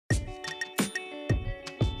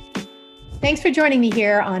Thanks for joining me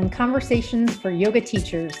here on Conversations for Yoga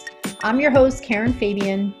Teachers. I'm your host, Karen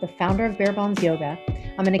Fabian, the founder of Bare Bones Yoga.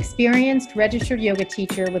 I'm an experienced registered yoga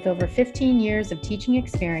teacher with over 15 years of teaching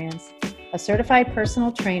experience, a certified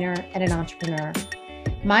personal trainer, and an entrepreneur.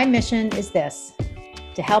 My mission is this: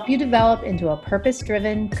 to help you develop into a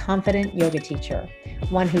purpose-driven, confident yoga teacher,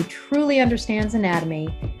 one who truly understands anatomy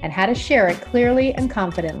and how to share it clearly and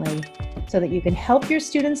confidently so that you can help your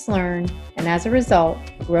students learn and, as a result,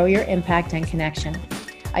 grow your impact and connection.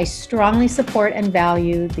 I strongly support and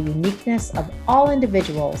value the uniqueness of all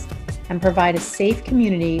individuals and provide a safe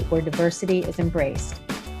community where diversity is embraced.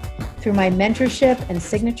 Through my mentorship and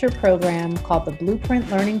signature program called the Blueprint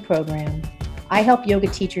Learning Program, I help yoga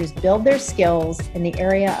teachers build their skills in the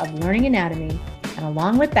area of learning anatomy, and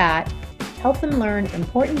along with that, help them learn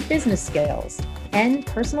important business skills and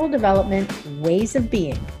personal development ways of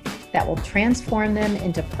being that will transform them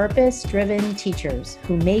into purpose-driven teachers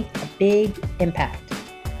who make a big impact.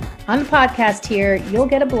 On the podcast here, you'll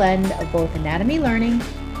get a blend of both anatomy learning,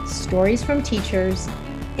 stories from teachers,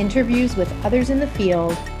 interviews with others in the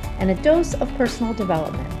field, and a dose of personal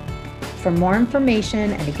development. For more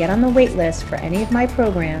information and to get on the wait list for any of my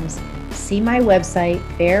programs, see my website,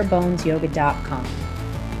 barebonesyoga.com.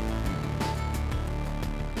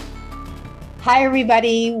 Hi,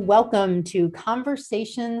 everybody. Welcome to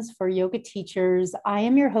Conversations for Yoga Teachers. I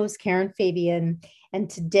am your host, Karen Fabian, and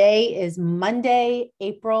today is Monday,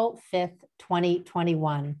 April 5th,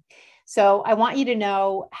 2021. So I want you to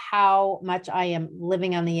know how much I am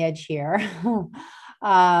living on the edge here.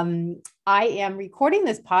 I am recording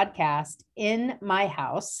this podcast in my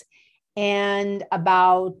house, and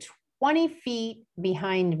about 20 feet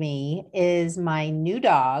behind me is my new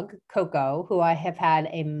dog, Coco, who I have had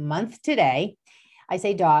a month today. I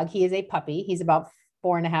say dog, he is a puppy. He's about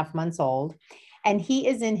 4.5 months old. And he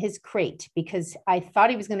is in his crate because I thought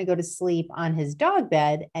he was going to go to sleep on his dog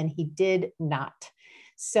bed, and he did not.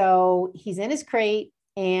 So he's in his crate,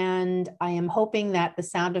 and I am hoping that the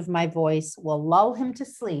sound of my voice will lull him to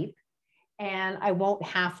sleep, and I won't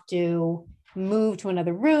have to move to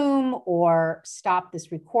another room or stop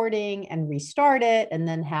this recording and restart it and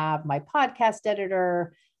then have my podcast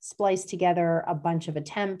editor splice together a bunch of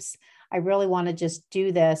attempts. I really want to just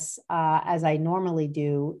do this as I normally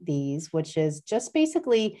do these, which is just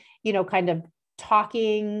basically, kind of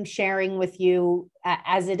talking, sharing with you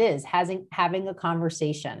as it is, having a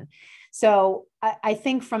conversation. So I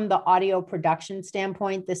think from the audio production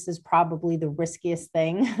standpoint, this is probably the riskiest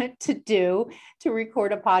thing to do, to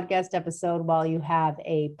record a podcast episode while you have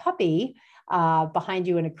a puppy behind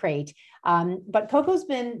you in a crate. But Coco's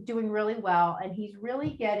been doing really well, and he's really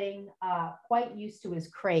getting quite used to his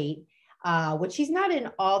crate, which he's not in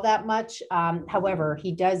all that much. However,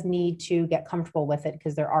 he does need to get comfortable with it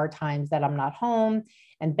because there are times that I'm not home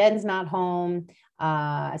and Ben's not home.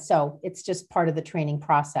 So it's just part of the training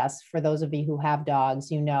process. For those of you who have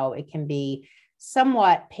dogs, it can be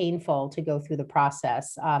somewhat painful to go through the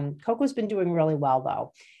process. Coco's been doing really well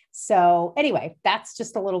though. So anyway, that's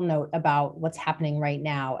just a little note about what's happening right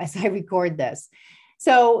now as I record this.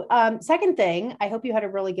 So second thing, I hope you had a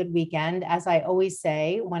really good weekend. As I always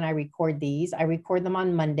say, when I record these, I record them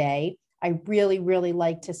on Monday. I really, really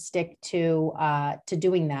like to stick to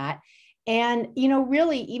doing that. And,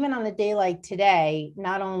 really, even on a day like today,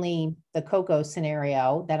 not only the Coco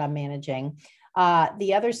scenario that I'm managing,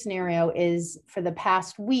 the other scenario is for the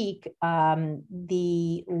past week,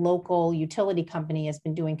 the local utility company has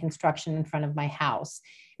been doing construction in front of my house.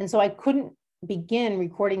 And so I couldn't begin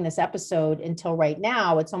recording this episode until right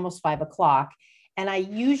now. It's almost 5:00. And I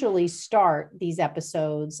usually start these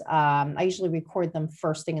episodes. I usually record them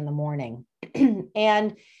first thing in the morning.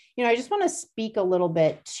 And I just want to speak a little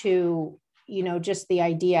bit to, just the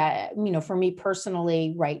idea, for me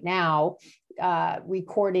personally right now,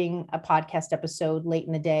 recording a podcast episode late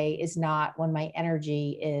in the day is not when my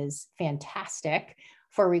energy is fantastic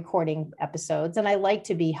for recording episodes. And I like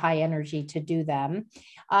to be high energy to do them.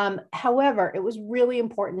 However, it was really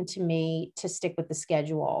important to me to stick with the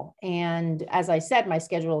schedule. And as I said, my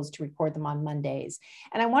schedule is to record them on Mondays.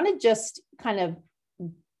 And I want to just kind of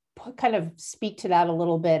speak to that a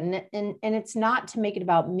little bit. And it's not to make it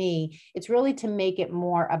about me. It's really to make it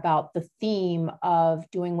more about the theme of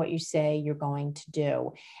doing what you say you're going to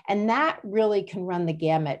do. And that really can run the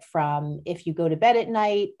gamut from if you go to bed at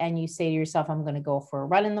night and you say to yourself, I'm going to go for a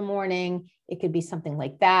run in the morning. It could be something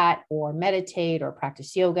like that, or meditate or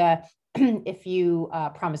practice yoga. If you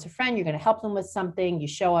promise a friend you're going to help them with something, you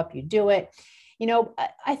show up, you do it.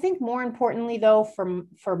 I think more importantly, though,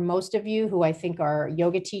 for most of you who I think are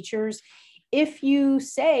yoga teachers, if you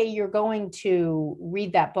say you're going to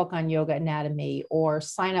read that book on yoga anatomy or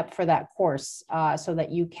sign up for that course so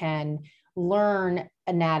that you can learn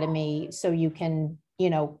anatomy, so you can,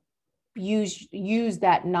 use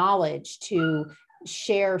that knowledge to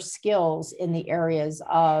share skills in the areas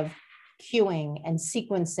of cueing and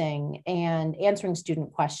sequencing and answering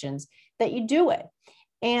student questions, that you do it.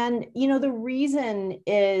 And, the reason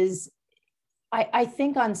is, I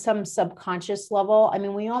think on some subconscious level, I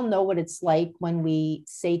mean, we all know what it's like when we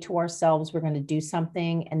say to ourselves, we're going to do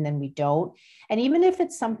something and then we don't. And even if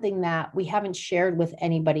it's something that we haven't shared with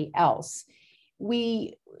anybody else,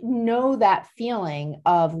 we know that feeling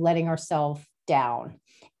of letting ourselves down.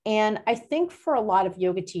 And I think for a lot of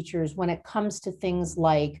yoga teachers, when it comes to things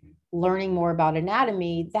like learning more about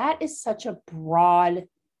anatomy, that is such a broad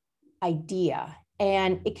idea.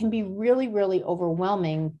 And it can be really, really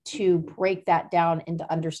overwhelming to break that down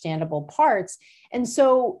into understandable parts. And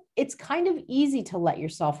so it's kind of easy to let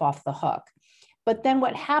yourself off the hook. But then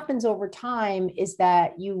what happens over time is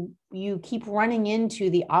that you keep running into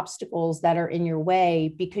the obstacles that are in your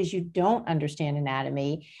way because you don't understand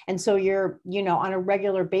anatomy. And so you're, on a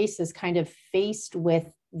regular basis, kind of faced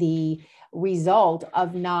with the result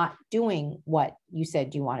of not doing what you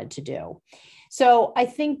said you wanted to do. So I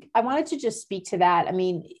think I wanted to just speak to that. I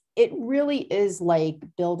mean, it really is like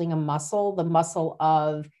building a muscle, the muscle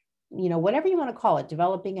of, whatever you want to call it,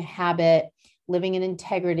 developing a habit, living in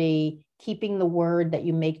integrity, keeping the word that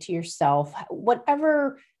you make to yourself,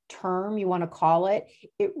 whatever term you want to call it,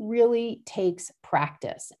 it really takes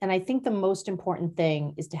practice. And I think the most important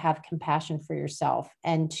thing is to have compassion for yourself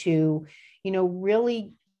and to,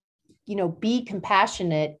 really, be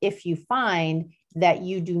compassionate if you find that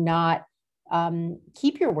you do not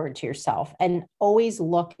keep your word to yourself, and always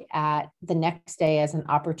look at the next day as an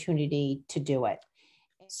opportunity to do it.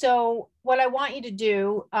 So what I want you to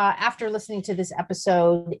do after listening to this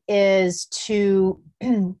episode is to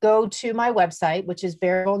go to my website, which is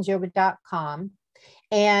barebonesyoga.com.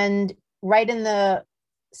 And right in the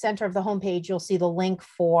center of the homepage, you'll see the link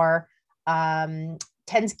for 10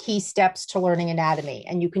 key steps to learning anatomy.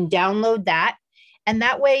 And you can download that. And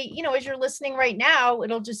that way, as you're listening right now,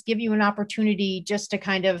 it'll just give you an opportunity just to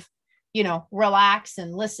kind of, relax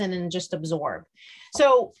and listen and just absorb.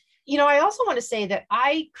 So, I also want to say that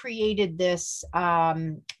I created this,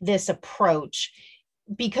 this approach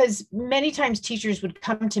because many times teachers would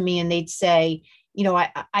come to me and they'd say,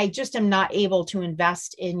 I just am not able to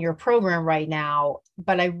invest in your program right now,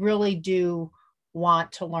 but I really do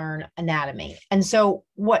want to learn anatomy. And so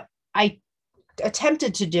what I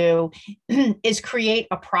attempted to do is create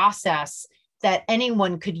a process that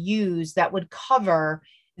anyone could use that would cover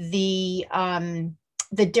the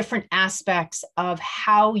different aspects of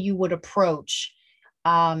how you would approach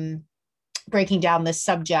breaking down this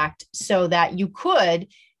subject so that you could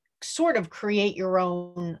sort of create your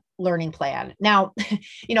own learning plan. Now,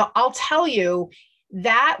 I'll tell you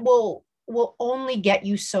that will only get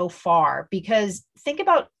you so far, because think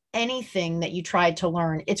about anything that you tried to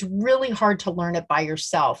learn. It's really hard to learn it by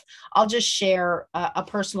yourself. I'll just share a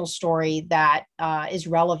personal story that is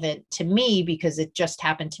relevant to me because it just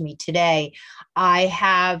happened to me today. I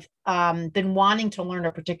have been wanting to learn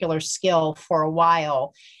a particular skill for a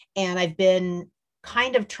while, and I've been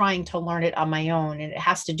kind of trying to learn it on my own, and it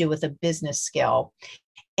has to do with a business skill.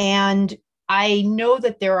 And I know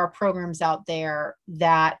that there are programs out there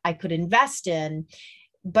that I could invest in,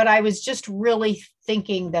 but I was just really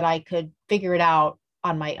thinking that I could figure it out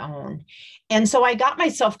on my own. And so I got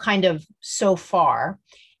myself kind of so far,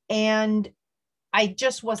 and I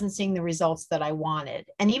just wasn't seeing the results that I wanted.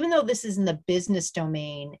 And even though this is in the business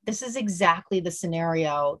domain, this is exactly the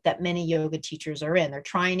scenario that many yoga teachers are in. They're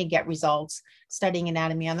trying to get results studying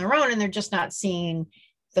anatomy on their own, and they're just not seeing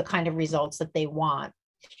the kind of results that they want.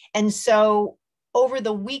 And so over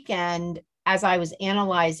the weekend, as I was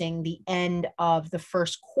analyzing the end of the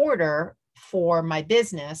first quarter for my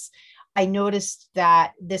business, I noticed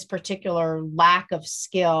that this particular lack of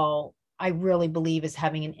skill, I really believe, is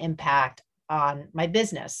having an impact on my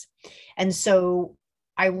business. And so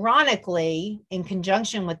ironically, in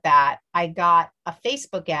conjunction with that, I got a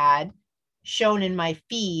Facebook ad shown in my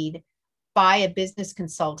feed by a business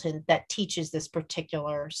consultant that teaches this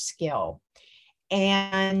particular skill.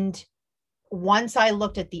 And once I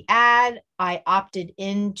looked at the ad, I opted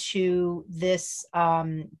into this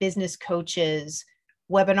business coach's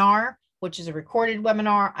webinar, which is a recorded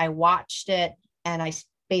webinar. I watched it, and I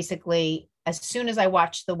basically, as soon as I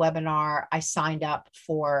watched the webinar, I signed up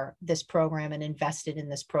for this program and invested in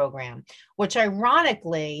this program, which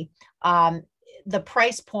ironically, the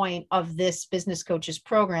price point of this business coach's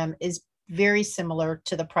program is very similar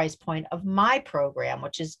to the price point of my program,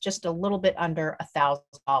 which is just a little bit under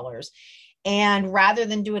 $1,000. And rather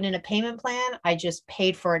than do it in a payment plan, I just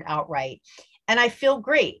paid for it outright. And I feel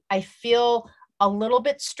great. I feel a little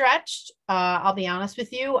bit stretched. I'll be honest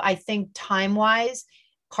with you. I think time-wise,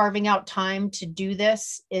 carving out time to do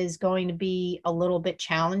this is going to be a little bit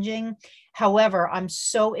challenging. However, I'm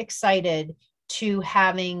so excited to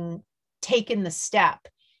having taken the step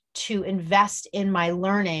to invest in my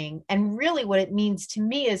learning. And really what it means to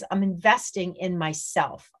me is I'm investing in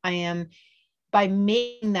myself. By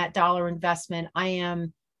making that dollar investment, I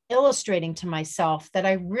am illustrating to myself that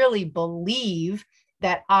I really believe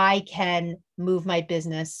that I can move my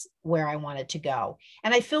business where I want it to go.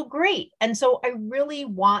 And I feel great. And so I really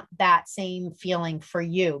want that same feeling for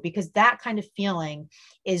you, because that kind of feeling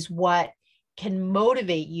is what can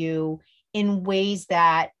motivate you in ways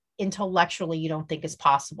that intellectually you don't think is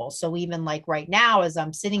possible. So even like right now, as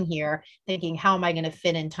I'm sitting here thinking, how am I going to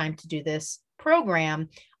fit in time to do this program?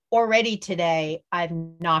 Already today, I've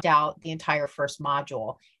knocked out the entire first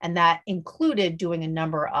module, and that included doing a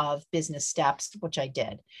number of business steps, which I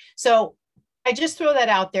did. So I just throw that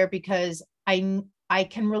out there because I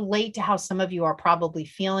can relate to how some of you are probably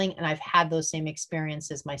feeling, and I've had those same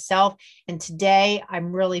experiences myself. And today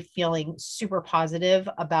I'm really feeling super positive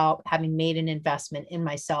about having made an investment in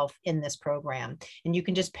myself in this program. And you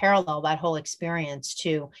can just parallel that whole experience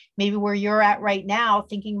to maybe where you're at right now,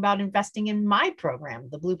 thinking about investing in my program,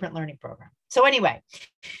 the Blueprint Learning Program. So anyway,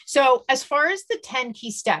 so as far as the 10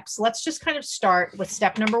 key steps, let's just kind of start with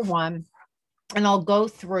step number 1, and I'll go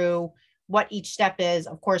through what each step is.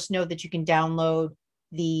 Of course, know that you can download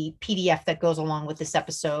the PDF that goes along with this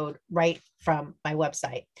episode right from my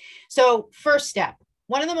website. So first step,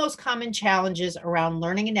 one of the most common challenges around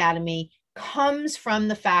learning anatomy comes from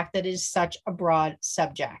the fact that it is such a broad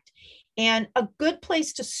subject. And a good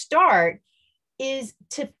place to start is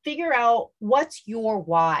to figure out what's your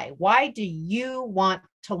why. Why do you want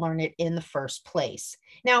to learn it in the first place?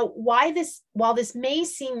 Now, while this may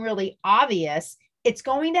seem really obvious, it's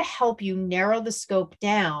going to help you narrow the scope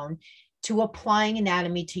down to applying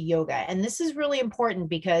anatomy to yoga. And this is really important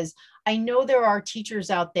because I know there are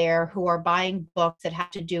teachers out there who are buying books that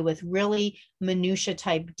have to do with really minutia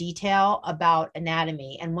type detail about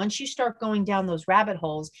anatomy. And once you start going down those rabbit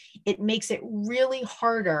holes, it makes it really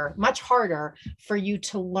harder, much harder for you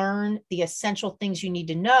to learn the essential things you need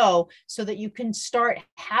to know so that you can start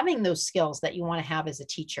having those skills that you want to have as a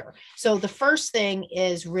teacher. So the first thing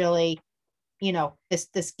is really,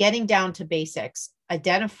 this getting down to basics,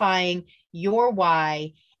 identifying your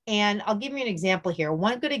why. And I'll give you an example here.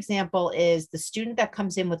 One good example is the student that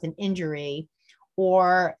comes in with an injury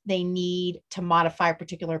or they need to modify a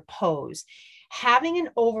particular pose. Having an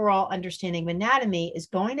overall understanding of anatomy is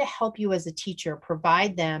going to help you as a teacher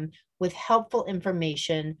provide them with helpful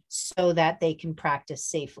information so that they can practice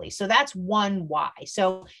safely. So that's one why.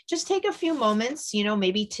 So just take a few moments,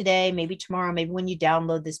 maybe today, maybe tomorrow, maybe when you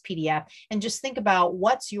download this PDF, and just think about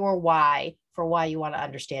what's your why for why you want to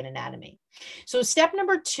understand anatomy. So step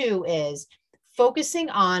number 2 is focusing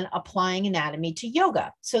on applying anatomy to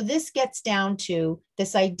yoga. So this gets down to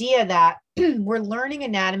this idea that we're learning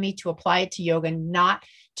anatomy to apply it to yoga, not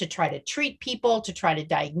to try to treat people, to try to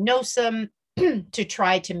diagnose them, to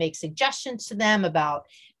try to make suggestions to them about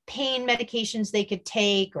pain medications they could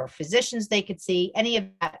take or physicians they could see, any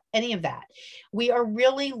of that. We are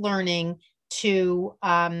really learning to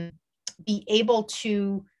be able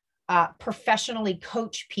to professionally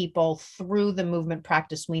coach people through the movement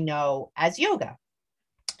practice we know as yoga.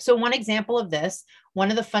 So one example of this, one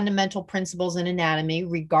of the fundamental principles in anatomy,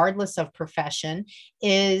 regardless of profession,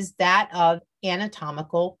 is that of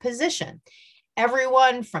anatomical position.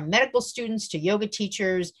 Everyone from medical students to yoga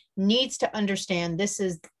teachers needs to understand this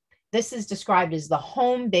is described as the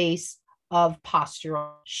home base of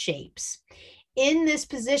postural shapes. In this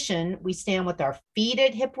position, we stand with our feet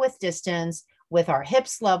at hip width distance, with our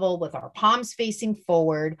hips level, with our palms facing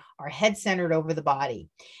forward, our head centered over the body.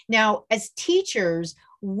 Now, as teachers,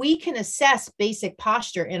 we can assess basic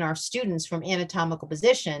posture in our students from anatomical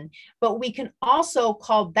position, but we can also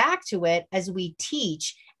call back to it as we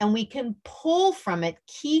teach, and we can pull from it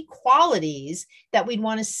key qualities that we'd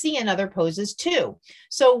want to see in other poses too.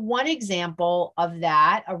 So one example of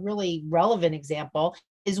that, a really relevant example,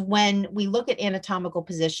 is when we look at anatomical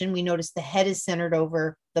position, we notice the head is centered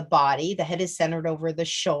over the body, the head is centered over the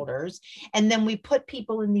shoulders, and then we put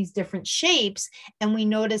people in these different shapes and we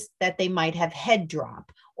notice that they might have head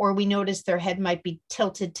drop, or we notice their head might be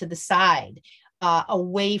tilted to the side,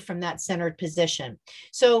 away from that centered position.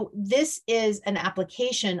 So this is an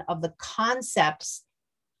application of the concepts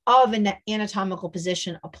of an anatomical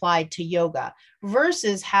position applied to yoga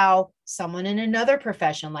versus how someone in another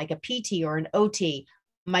profession, like a PT or an OT,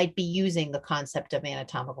 might be using the concept of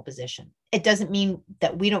anatomical position. It doesn't mean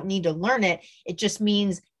that we don't need to learn it. It just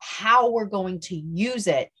means how we're going to use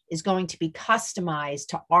it is going to be customized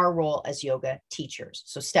to our role as yoga teachers.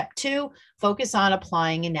 So step 2, focus on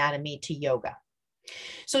applying anatomy to yoga.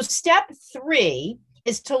 So step 3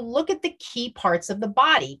 is to look at the key parts of the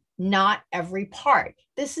body, not every part.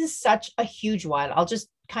 This is such a huge one. I'll just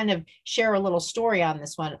kind of share a little story on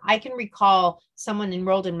this one. I can recall someone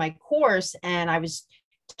enrolled in my course, and I was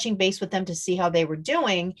touching base with them to see how they were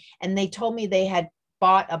doing. And they told me they had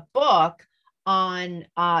bought a book on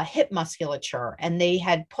hip musculature, and they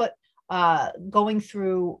had put going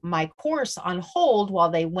through my course on hold while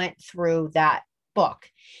they went through that book.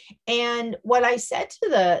 And what I said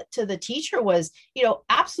to the teacher was,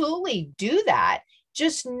 absolutely do that.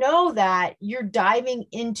 Just know that you're diving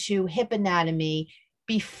into hip anatomy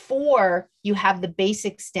before you have the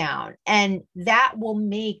basics down. And that will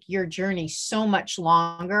make your journey so much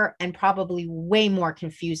longer and probably way more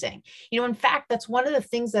confusing. In fact, that's one of the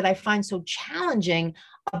things that I find so challenging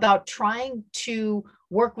about trying to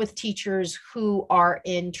work with teachers who are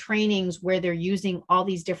in trainings where they're using all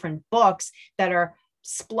these different books that are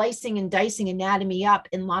splicing and dicing anatomy up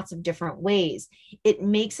in lots of different ways. It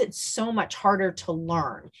makes it so much harder to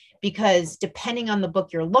learn because depending on the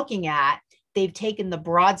book you're looking at, they've taken the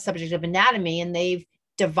broad subject of anatomy and they've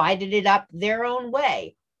divided it up their own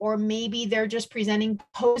way. Or maybe they're just presenting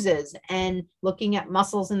poses and looking at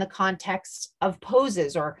muscles in the context of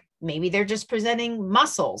poses, or maybe they're just presenting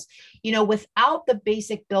muscles. Without the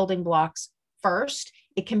basic building blocks first,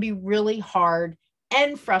 it can be really hard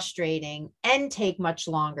and frustrating and take much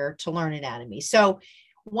longer to learn anatomy. So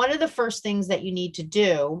one of the first things that you need to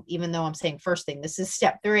do, even though I'm saying first thing, this is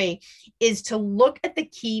step 3, is to look at the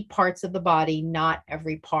key parts of the body, not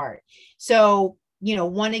every part. So,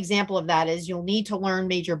 one example of that is you'll need to learn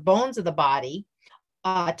major bones of the body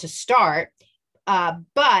to start,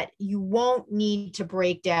 but you won't need to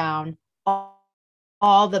break down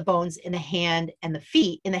all the bones in the hand and the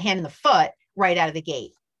feet, in the hand and the foot right out of the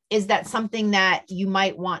gate. Is that something that you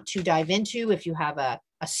might want to dive into if you have a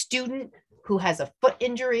student who has a foot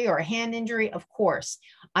injury or a hand injury? Of course.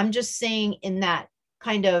 I'm just saying in that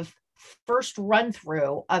kind of first run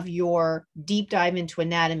through of your deep dive into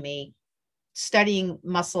anatomy, studying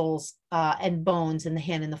muscles and bones in the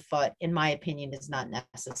hand and the foot, in my opinion, is not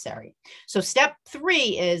necessary. So step 3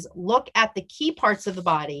 is look at the key parts of the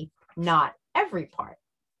body, not every part.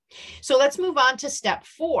 So let's move on to step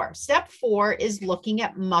 4. Step 4 is looking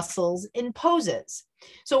at muscles in poses.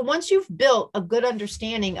 So once you've built a good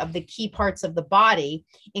understanding of the key parts of the body,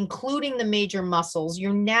 including the major muscles,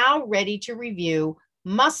 you're now ready to review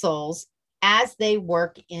muscles as they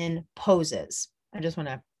work in poses.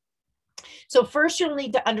 So first you'll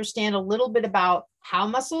need to understand a little bit about how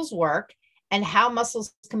muscles work and how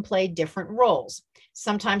muscles can play different roles.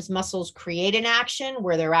 Sometimes muscles create an action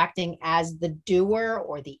where they're acting as the doer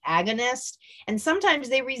or the agonist, and sometimes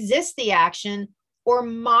they resist the action or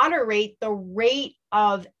moderate the rate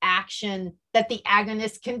of action that the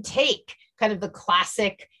agonist can take. Kind of the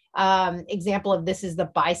classic example of this is the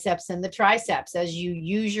biceps and the triceps. As you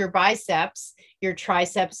use your biceps, your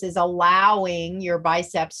triceps is allowing your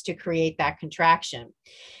biceps to create that contraction.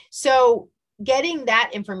 So getting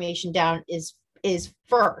that information down is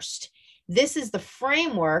first. This is the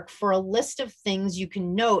framework for a list of things you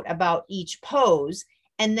can note about each pose.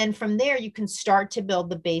 And then from there, you can start to build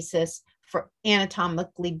the basis for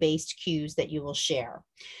anatomically based cues that you will share.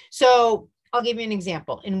 So I'll give you an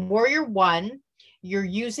example. In Warrior 1, you're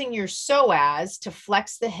using your psoas to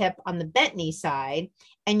flex the hip on the bent knee side,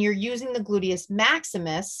 and you're using the gluteus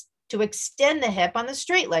maximus to extend the hip on the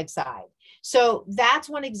straight leg side. So that's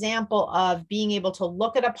one example of being able to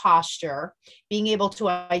look at a posture, being able to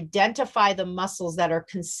identify the muscles that are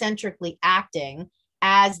concentrically acting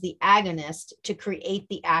as the agonist to create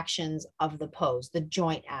the actions of the pose, the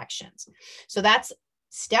joint actions. So that's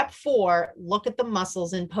step 4, look at the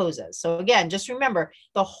muscles in poses. So again, just remember,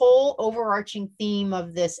 the whole overarching theme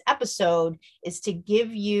of this episode is to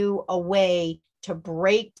give you a way to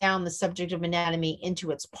break down the subject of anatomy into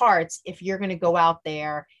its parts if you're going to go out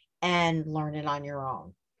there and learn it on your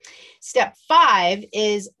own. Step 5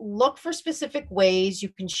 is look for specific ways you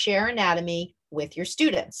can share anatomy with your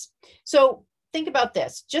students. So think about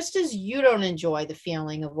this. Just as you don't enjoy the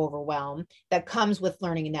feeling of overwhelm that comes with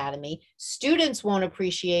learning anatomy, students won't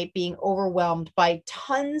appreciate being overwhelmed by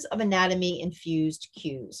tons of anatomy-infused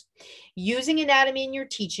cues. Using anatomy in your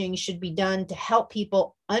teaching should be done to help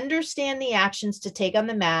people understand the actions to take on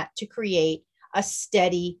the mat to create a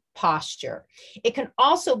steady posture. It can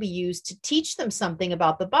also be used to teach them something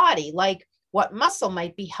about the body, like what muscle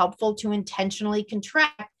might be helpful to intentionally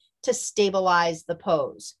contract to stabilize the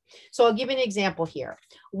pose. So I'll give you an example here.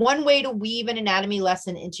 One way to weave an anatomy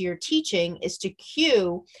lesson into your teaching is to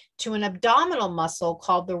cue to an abdominal muscle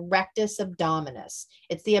called the rectus abdominis.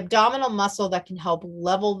 It's the abdominal muscle that can help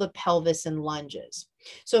level the pelvis in lunges.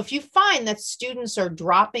 So if you find that students are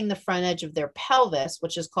dropping the front edge of their pelvis,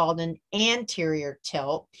 which is called an anterior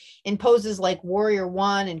tilt, in poses like Warrior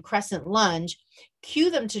One and Crescent Lunge,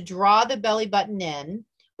 cue them to draw the belly button in,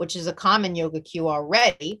 which is a common yoga cue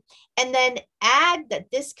already, and then add that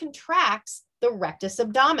this contracts the rectus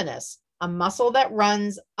abdominis, a muscle that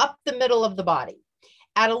runs up the middle of the body.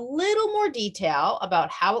 Add a little more detail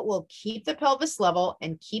about how it will keep the pelvis level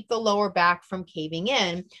and keep the lower back from caving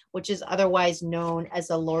in, which is otherwise known as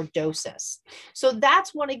a lordosis. So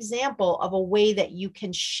that's one example of a way that you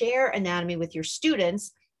can share anatomy with your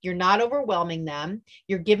students. You're not overwhelming them.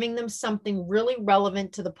 You're giving them something really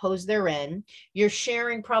relevant to the pose they're in. You're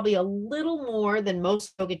sharing probably a little more than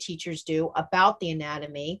most yoga teachers do about the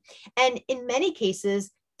anatomy. And in many cases,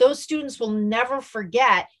 those students will never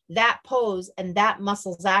forget that pose and that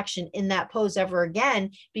muscle's action in that pose ever again,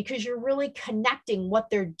 because you're really connecting what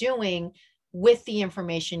they're doing with the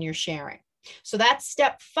information you're sharing. So that's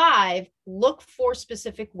step 5. Look for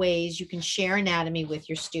specific ways you can share anatomy with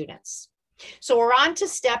your students. So we're on to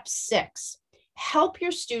step 6. Help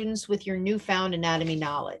your students with your newfound anatomy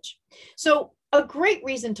knowledge. So a great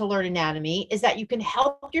reason to learn anatomy is that you can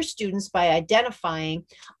help your students by identifying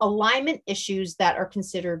alignment issues that are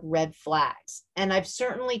considered red flags. And I've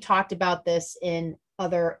certainly talked about this in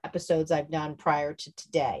other episodes I've done prior to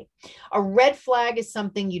today. A red flag is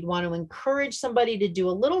something you'd want to encourage somebody to do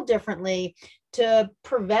a little differently to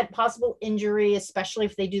prevent possible injury, especially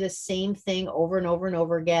if they do the same thing over and over and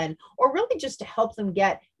over again, or really just to help them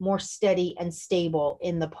get more steady and stable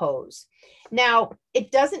in the pose. Now, it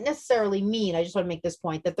doesn't necessarily mean, I just want to make this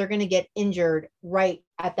point, that they're going to get injured right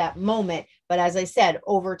at that moment. But as I said,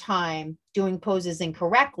 over time, doing poses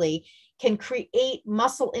incorrectly can create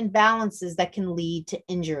muscle imbalances that can lead to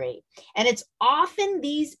injury. And it's often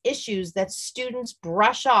these issues that students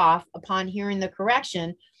brush off upon hearing the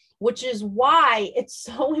correction, which is why it's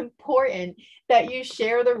so important that you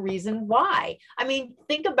share the reason why. I mean,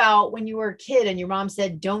 think about when you were a kid and your mom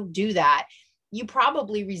said, don't do that. You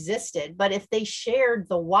probably resisted, but if they shared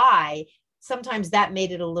the why, sometimes that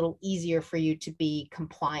made it a little easier for you to be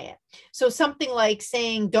compliant. So something like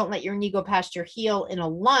saying, don't let your knee go past your heel in a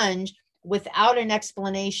lunge without an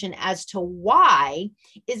explanation as to why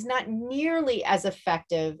is not nearly as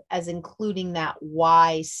effective as including that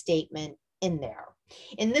why statement in there.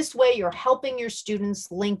 In this way, you're helping your students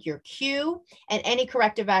link your cue and any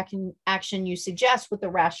corrective action you suggest with the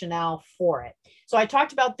rationale for it. So I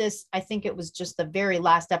talked about this, I think it was just the very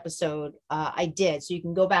last episode I did. So you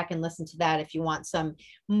can go back and listen to that if you want some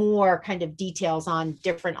more kind of details on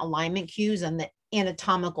different alignment cues and the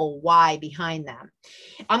anatomical why behind them.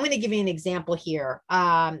 I'm going to give you an example here.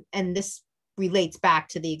 And this relates back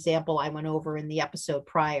to the example I went over in the episode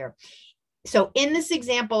prior. So in this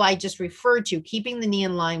example I just referred to, keeping the knee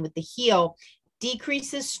in line with the heel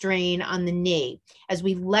decreases strain on the knee. As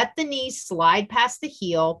we let the knee slide past the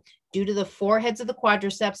heel, due to the foreheads of the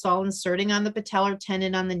quadriceps all inserting on the patellar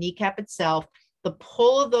tendon on the kneecap itself, the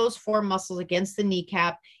pull of those 4 muscles against the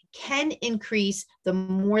kneecap can increase the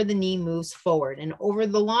more the knee moves forward. And over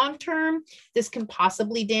the long term, this can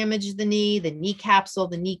possibly damage the knee, the capsule,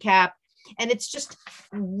 the kneecap. And it's just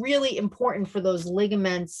really important for those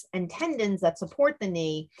ligaments and tendons that support the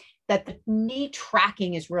knee that the knee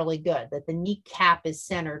tracking is really good, that the kneecap is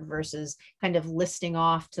centered versus kind of listing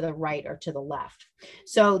off to the right or to the left.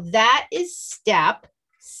 So that is step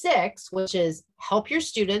 6, which is help your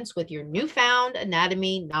students with your newfound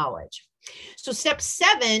anatomy knowledge. So step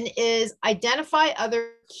 7 is identify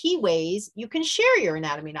other key ways you can share your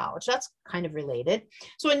anatomy knowledge. That's kind of related.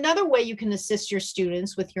 So another way you can assist your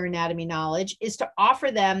students with your anatomy knowledge is to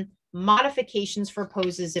offer them modifications for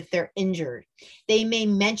poses if they're injured. They may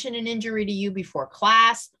mention an injury to you before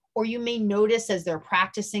class, or you may notice as they're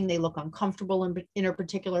practicing, they look uncomfortable in a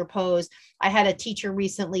particular pose. I had a teacher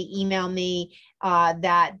recently email me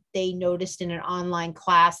that they noticed in an online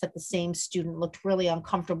class that the same student looked really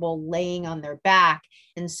uncomfortable laying on their back.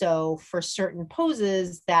 And so for certain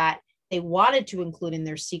poses that they wanted to include in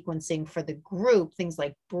their sequencing for the group, things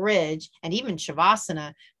like bridge and even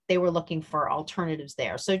Shavasana, they were looking for alternatives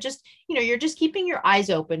there. So just, you're just keeping your eyes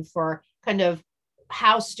open for kind of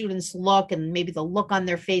how students look and maybe the look on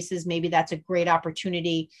their faces, maybe that's a great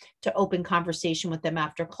opportunity to open conversation with them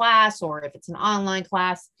after class, or if it's an online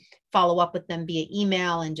class, follow up with them via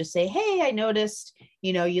email and just say, hey, I noticed,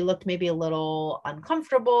 you looked maybe a little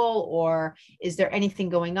uncomfortable, or is there anything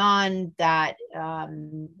going on that,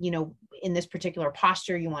 in this particular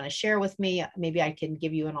posture you want to share with me? Maybe I can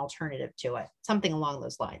give you an alternative to it, something along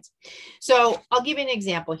those lines. So I'll give you an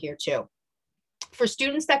example here too. For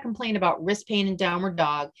students that complain about wrist pain and downward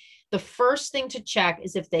dog, the first thing to check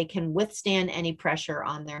is if they can withstand any pressure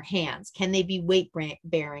on their hands. Can they be weight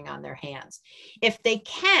bearing on their hands? If they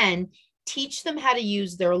can, teach them how to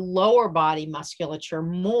use their lower body musculature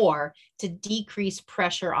more to decrease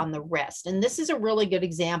pressure on the wrist. And this is a really good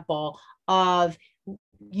example of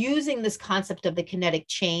using this concept of the kinetic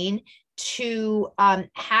chain to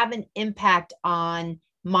have an impact on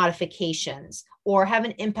modifications, or have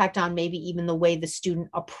an impact on maybe even the way the student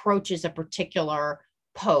approaches a particular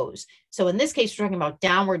pose. So in this case, we're talking about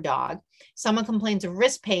downward dog. Someone complains of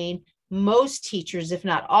wrist pain. Most teachers, if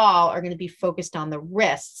not all, are going to be focused on the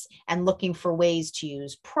wrists and looking for ways to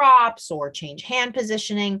use props or change hand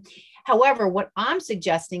positioning. However, what I'm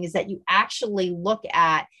suggesting is that you actually look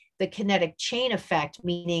at the kinetic chain effect,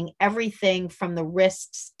 meaning everything from the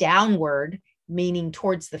wrists downward, meaning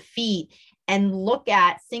towards the feet, and look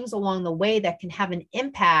at things along the way that can have an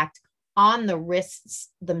impact on the wrists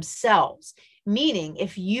themselves. Meaning,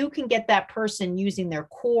 if you can get that person using their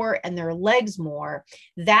core and their legs more,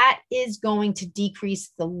 that is going to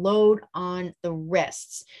decrease the load on the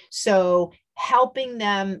wrists. So helping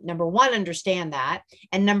them, number one, understand that.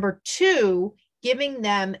 And number two, giving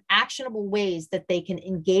them actionable ways that they can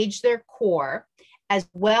engage their core as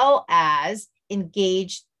well as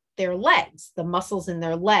engage their legs, the muscles in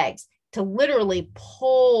their legs, to literally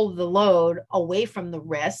pull the load away from the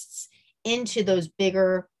wrists into those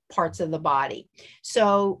bigger parts of the body.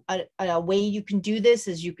 So a way you can do this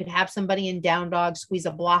is you could have somebody in down dog squeeze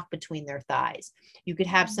a block between their thighs. You could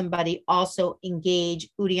have somebody also engage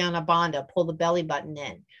Uddiyana Bandha, pull the belly button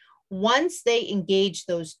in. Once they engage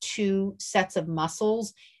those two sets of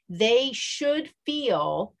muscles, they should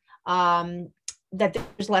feel that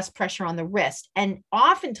there's less pressure on the wrist. And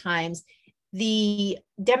oftentimes, the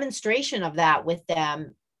demonstration of that with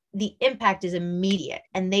them, the impact is immediate,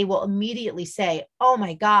 and they will immediately say, oh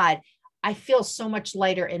my God, I feel so much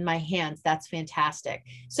lighter in my hands. That's fantastic.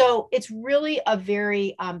 So it's really a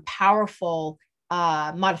very powerful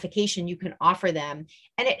modification you can offer them.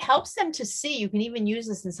 And it helps them to see, you can even use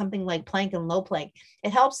this in something like plank and low plank.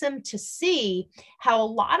 It helps them to see how a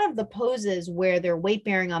lot of the poses where they're weight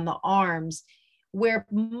bearing on the arms, where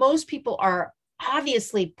most people are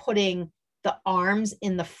obviously putting the arms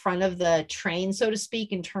in the front of the train, so to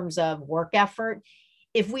speak, in terms of work effort.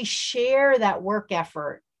 If we share that work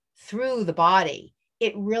effort through the body,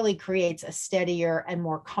 it really creates a steadier and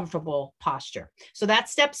more comfortable posture. So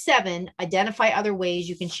that's step 7, identify other ways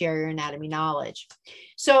you can share your anatomy knowledge.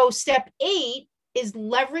 So step 8 is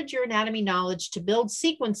leverage your anatomy knowledge to build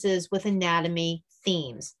sequences with anatomy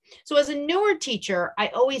themes. So as a newer teacher, I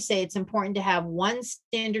always say it's important to have one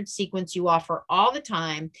standard sequence you offer all the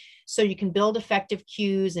time so you can build effective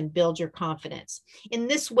cues and build your confidence. In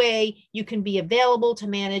this way, you can be available to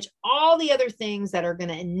manage all the other things that are going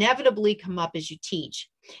to inevitably come up as you teach.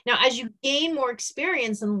 Now, as you gain more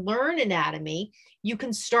experience and learn anatomy, you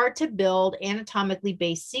can start to build anatomically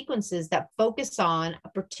based sequences that focus on a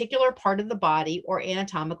particular part of the body or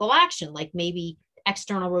anatomical action, like maybe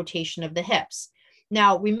external rotation of the hips.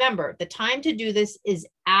 Now, remember, the time to do this is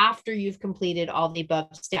after you've completed all the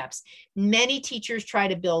above steps. Many teachers try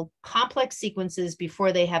to build complex sequences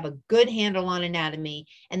before they have a good handle on anatomy,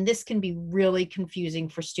 and this can be really confusing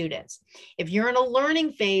for students. If you're in a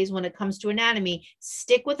learning phase when it comes to anatomy,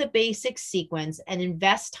 stick with a basic sequence and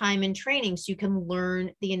invest time in training so you can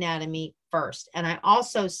learn the anatomy first. And I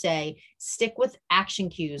also say stick with action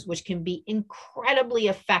cues, which can be incredibly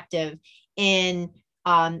effective in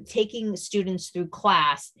taking students through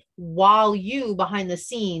class while you behind the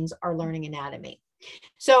scenes are learning anatomy.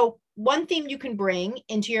 So one theme you can bring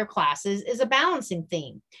into your classes is a balancing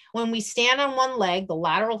theme. When we stand on one leg, the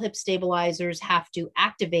lateral hip stabilizers have to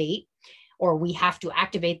activate, or we have to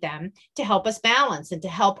activate them to help us balance and to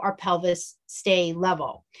help our pelvis stay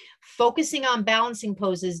level. Focusing on balancing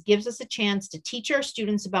poses gives us a chance to teach our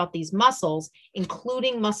students about these muscles,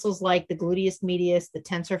 including muscles like the gluteus medius, the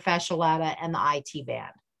tensor fasciae lata, and the IT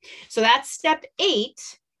band. So that's step 8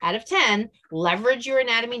 out of 10, leverage your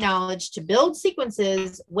anatomy knowledge to build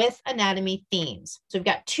sequences with anatomy themes. So we've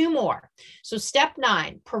got 2 more. So step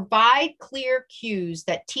 9, provide clear cues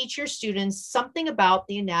that teach your students something about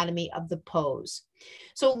the anatomy of the pose.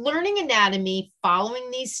 So learning anatomy,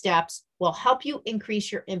 following these steps will help you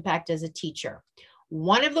increase your impact as a teacher.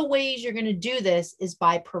 One of the ways you're going to do this is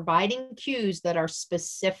by providing cues that are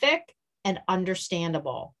specific and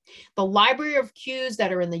understandable. The library of cues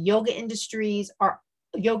that are in the yoga industry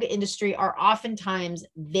are oftentimes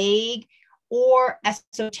vague or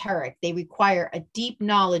esoteric. They require a deep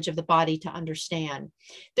knowledge of the body to understand.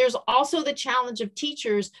 There's also the challenge of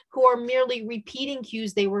teachers who are merely repeating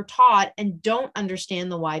cues they were taught and don't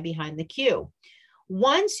understand the why behind the cue.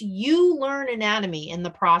 Once you learn anatomy in the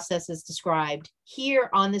process as described here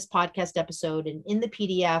on this podcast episode and in the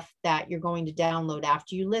PDF that you're going to download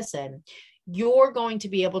after you listen, you're going to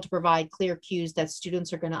be able to provide clear cues that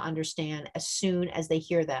students are going to understand as soon as they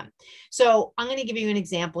hear them. So I'm going to give you an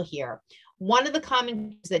example here. One of the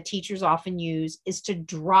common cues that teachers often use is to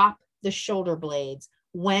drop the shoulder blades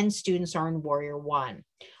when students are in Warrior One.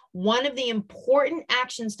 One of the important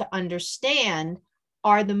actions to understand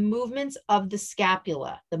are the movements of the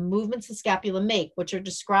scapula make, which are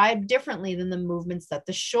described differently than the movements that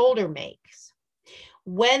the shoulder makes.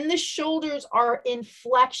 When the shoulders are in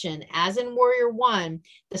flexion, as in Warrior One,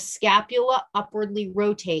 the scapula upwardly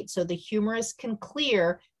rotates so the humerus can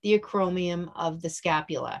clear the acromion of the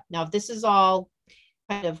scapula. Now, if this is all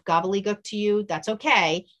kind of gobbledygook to you, that's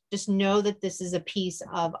okay. Just know that this is a piece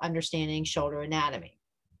of understanding shoulder anatomy.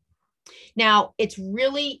 Now, it's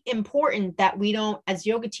really important that we don't, as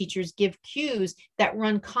yoga teachers, give cues that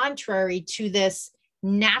run contrary to this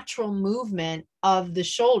natural movement of the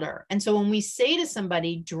shoulder. And so when we say to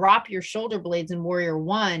somebody, drop your shoulder blades in Warrior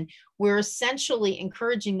One, we're essentially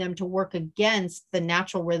encouraging them to work against the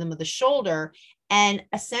natural rhythm of the shoulder and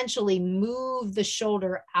essentially move the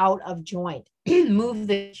shoulder out of joint, move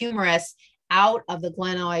the humerus out of the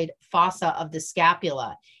glenoid fossa of the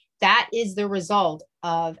scapula. That is the result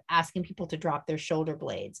of asking people to drop their shoulder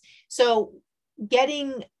blades. So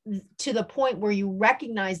getting to the point where you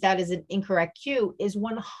recognize that as an incorrect cue is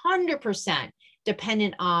 100%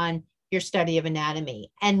 dependent on your study of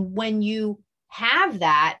anatomy. And when you have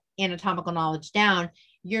that anatomical knowledge down,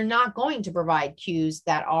 you're not going to provide cues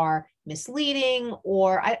that are misleading,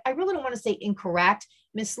 or I really don't want to say incorrect,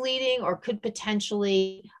 misleading, or could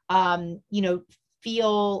potentially,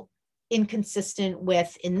 feel inconsistent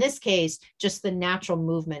with, in this case, just the natural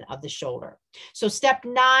movement of the shoulder. So step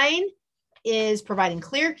 9 is providing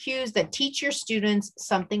clear cues that teach your students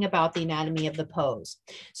something about the anatomy of the pose.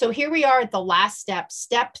 So here we are at the last step,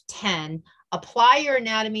 step 10, apply your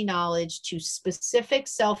anatomy knowledge to specific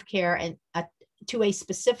self-care and to a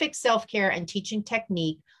specific self-care and teaching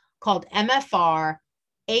technique called MFR,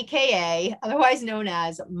 AKA, otherwise known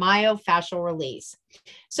as myofascial release.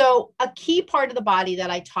 So a key part of the body that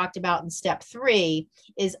I talked about in step 3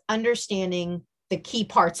 is understanding the key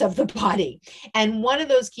parts of the body. And one of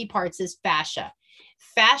those key parts is fascia.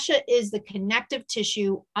 Fascia is the connective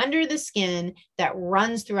tissue under the skin that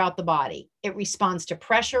runs throughout the body. It responds to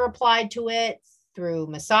pressure applied to it through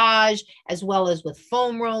massage, as well as with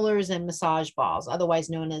foam rollers and massage balls, otherwise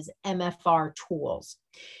known as MFR tools.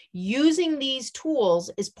 Using these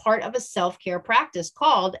tools is part of a self-care practice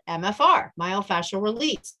called MFR, myofascial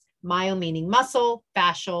release. Myo meaning muscle,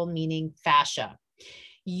 fascial meaning fascia.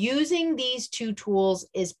 Using these two tools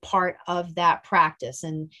is part of that practice.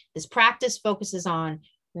 And this practice focuses on,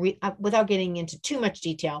 without getting into too much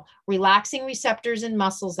detail, relaxing receptors and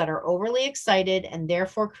muscles that are overly excited and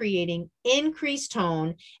therefore creating increased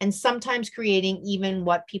tone and sometimes creating even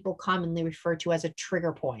what people commonly refer to as a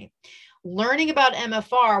trigger point. Learning about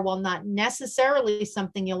MFR, while not necessarily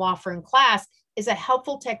something you'll offer in class, is a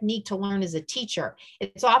helpful technique to learn as a teacher.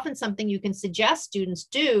 It's often something you can suggest students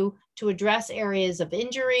do to address areas of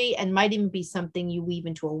injury and might even be something you weave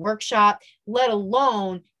into a workshop, let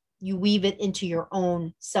alone you weave it into your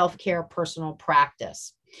own self-care personal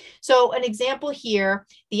practice. So an example here,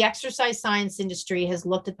 the exercise science industry has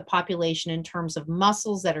looked at the population in terms of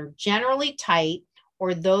muscles that are generally tight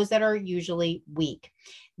or those that are usually weak.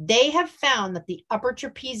 They have found that the upper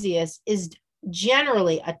trapezius is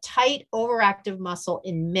generally a tight, overactive muscle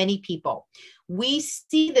in many people. We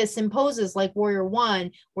see this in poses like Warrior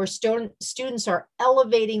One, where students are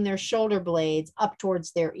elevating their shoulder blades up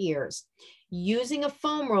towards their ears. Using a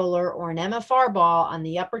foam roller or an MFR ball on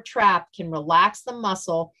the upper trap can relax the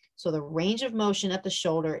muscle so the range of motion at the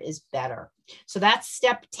shoulder is better. So that's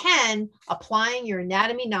step 10, applying your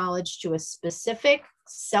anatomy knowledge to a specific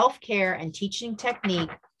self-care and teaching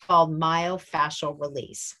technique called myofascial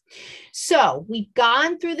release. So we've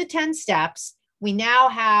gone through the 10 steps. We now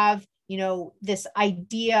have, this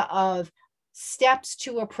idea of steps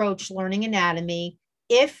to approach learning anatomy.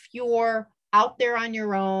 If you're out there on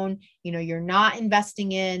your own. You're not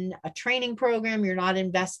investing in a training program. You're not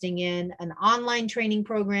investing in an online training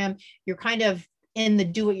program. You're kind of in the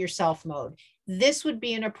do-it-yourself mode. This would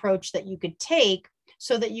be an approach that you could take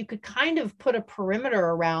so that you could kind of put a perimeter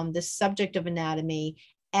around this subject of anatomy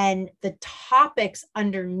and the topics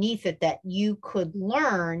underneath it that you could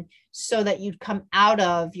learn so that you'd come out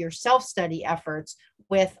of your self-study efforts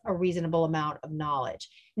with a reasonable amount of knowledge.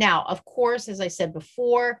 Now, of course, as I said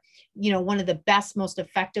before, one of the best, most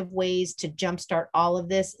effective ways to jumpstart all of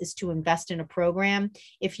this is to invest in a program.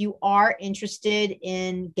 If you are interested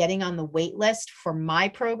in getting on the wait list for my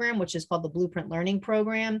program, which is called the Blueprint Learning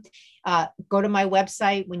Program, go to my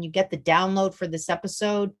website. When you get the download for this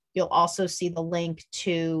episode, you'll also see the link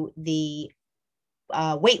to the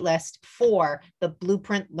wait list for the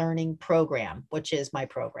Blueprint Learning Program, which is my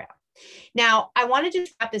program. Now, I want to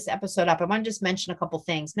just wrap this episode up. I want to just mention a couple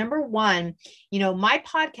things. Number one, my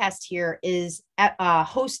podcast here is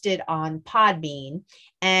hosted on Podbean,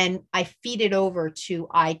 and I feed it over to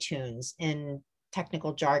iTunes. In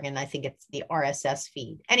technical jargon, I think it's the RSS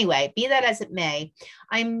feed. Anyway, be that as it may,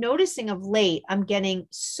 I'm noticing of late, I'm getting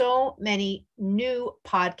so many new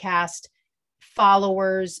podcast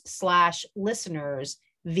followers / listeners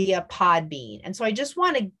via Podbean. And so I just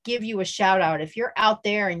want to give you a shout out. If you're out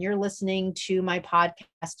there and you're listening to my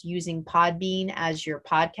podcast using Podbean as your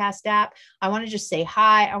podcast app, I want to just say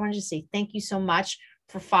hi. I want to just say thank you so much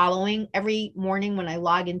for following. Every morning when I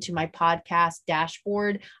log into my podcast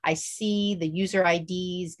dashboard, I see the user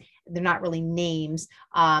IDs, they're not really names,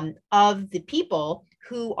 of the people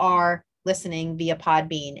who are listening via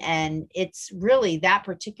Podbean. And it's really that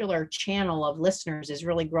particular channel of listeners is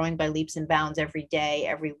really growing by leaps and bounds every day,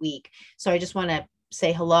 every week. So I just want to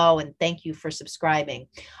say hello and thank you for subscribing.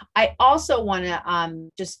 I also want to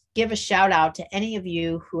just give a shout out to any of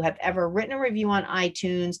you who have ever written a review on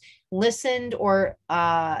iTunes, listened or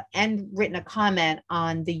and written a comment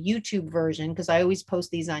on the YouTube version, because I always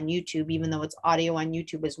post these on YouTube, even though it's audio on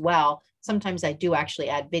YouTube as well. Sometimes I do actually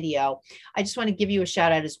add video. I just want to give you a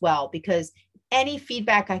shout out as well, because any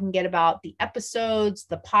feedback I can get about the episodes,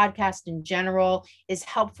 the podcast in general is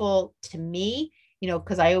helpful to me,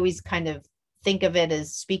 because I always kind of think of it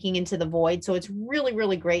as speaking into the void. So it's really,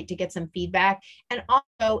 really great to get some feedback. And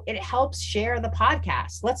also it helps share the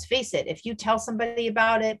podcast. Let's face it, if you tell somebody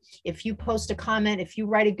about it, if you post a comment, if you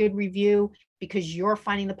write a good review because you're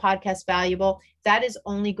finding the podcast valuable, that is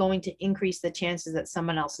only going to increase the chances that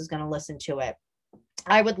someone else is going to listen to it.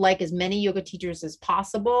 I would like as many yoga teachers as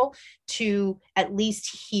possible to at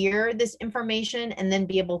least hear this information and then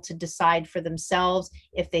be able to decide for themselves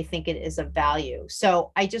if they think it is of value.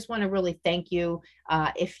 So I just want to really thank you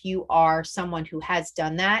if you are someone who has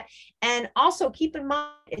done that. And also keep in mind,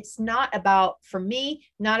 it's not about, for me,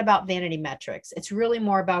 not about vanity metrics. It's really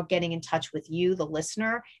more about getting in touch with you, the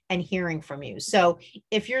listener, and hearing from you. So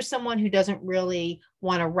if you're someone who doesn't really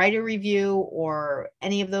want to write a review or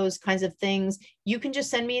any of those kinds of things, you can just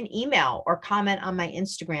send me an email or comment on my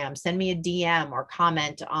Instagram, send me a DM or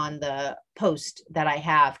comment on the post that I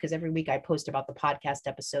have, because every week I post about the podcast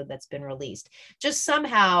episode that's been released. Just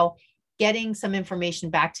somehow getting some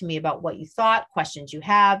information back to me about what you thought, questions you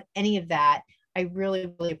have, any of that, I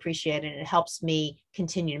really, really appreciate it. And it helps me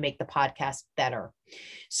continue to make the podcast better.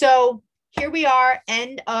 So here we are,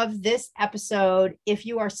 end of this episode. If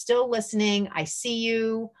you are still listening, I see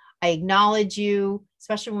you. I acknowledge you,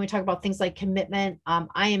 especially when we talk about things like commitment.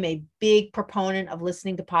 I am a big proponent of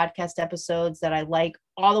listening to podcast episodes that I like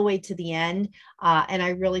all the way to the end. And I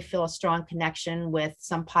really feel a strong connection with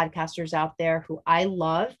some podcasters out there who I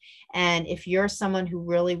love. And if you're someone who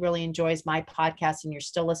really, really enjoys my podcast and you're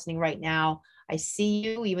still listening right now, I see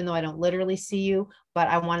you, even though I don't literally see you, but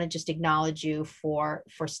I want to just acknowledge you for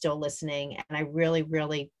still listening. And I really,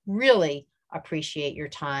 really, really appreciate your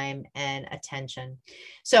time and attention.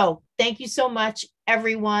 So thank you so much,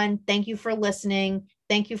 everyone. Thank you for listening.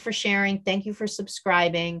 Thank you for sharing. Thank you for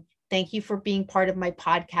subscribing. Thank you for being part of my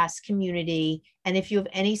podcast community. And if you have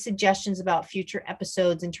any suggestions about future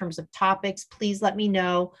episodes in terms of topics, please let me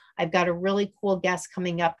know. I've got a really cool guest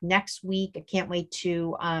coming up next week. I can't wait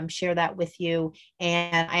to share that with you.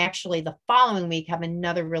 And I actually, the following week, have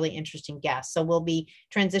another really interesting guest. So we'll be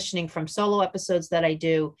transitioning from solo episodes that I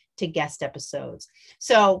do to guest episodes.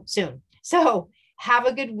 So soon. So have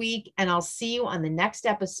a good week, and I'll see you on the next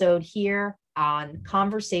episode here on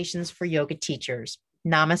Conversations for Yoga Teachers.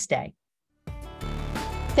 Namaste.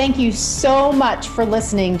 Thank you so much for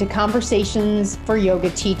listening to Conversations for Yoga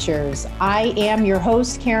Teachers. I am your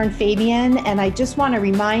host, Karen Fabian, and I just want to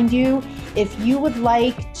remind you, if you would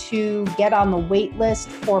like to get on the wait list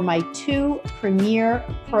for my 2 premier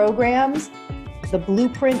programs, the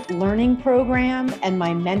Blueprint Learning Program and my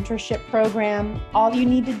mentorship program, all you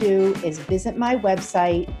need to do is visit my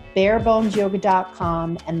website,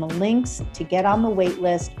 barebonesyoga.com, and the links to get on the wait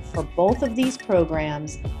list for both of these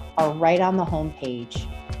programs are right on the homepage.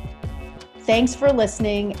 Thanks for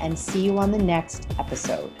listening, and see you on the next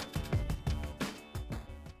episode.